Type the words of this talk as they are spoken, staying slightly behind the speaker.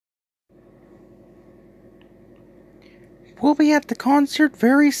we'll be at the concert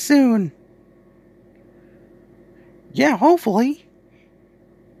very soon. Yeah, hopefully.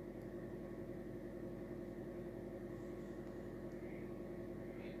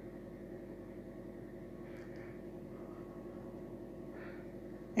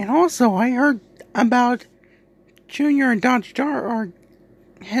 And also, I heard about Junior and Dodge Star are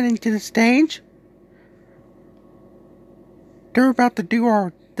heading to the stage. They're about to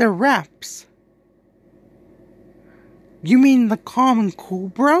do their raps. You mean the Calm and Cool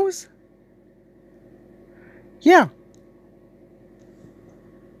Bros? Yeah.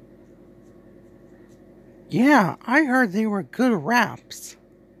 Yeah, I heard they were good raps.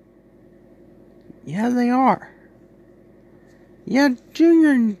 Yeah, they are. Yeah,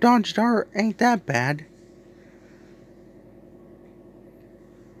 Junior and Dodge Star ain't that bad.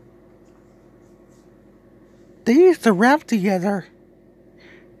 They used to rap together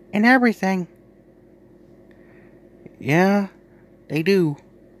and everything. Yeah, they do.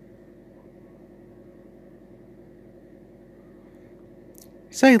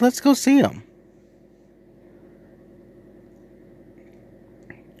 Say, let's go see them.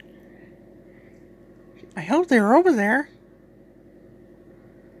 I hope they're over there.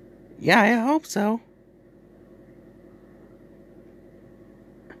 Yeah, I hope so.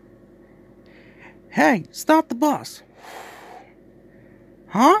 Hey, stop the bus.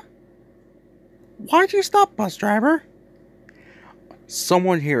 Huh? Why'd you stop, bus driver?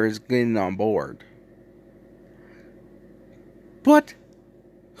 Someone here is getting on board. But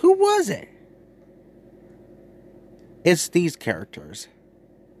who was it? It's these characters.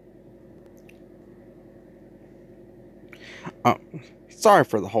 Oh, sorry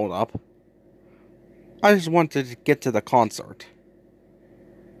for the hold up. I just wanted to get to the concert.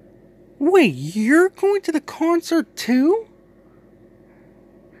 Wait, you're going to the concert too?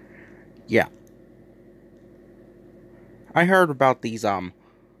 Yeah. I heard about these,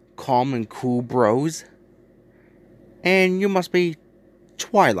 calm and cool bros. And you must be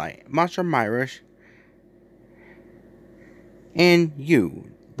Twilight, Mashumairesh. And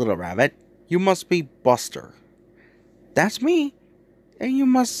you, little rabbit, you must be Buster. That's me. And you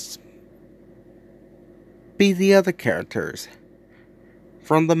must be the other characters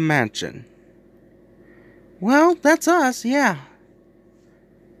from the mansion. Well, that's us, yeah.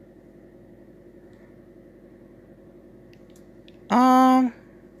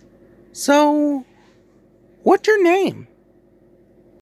 So, what's your name?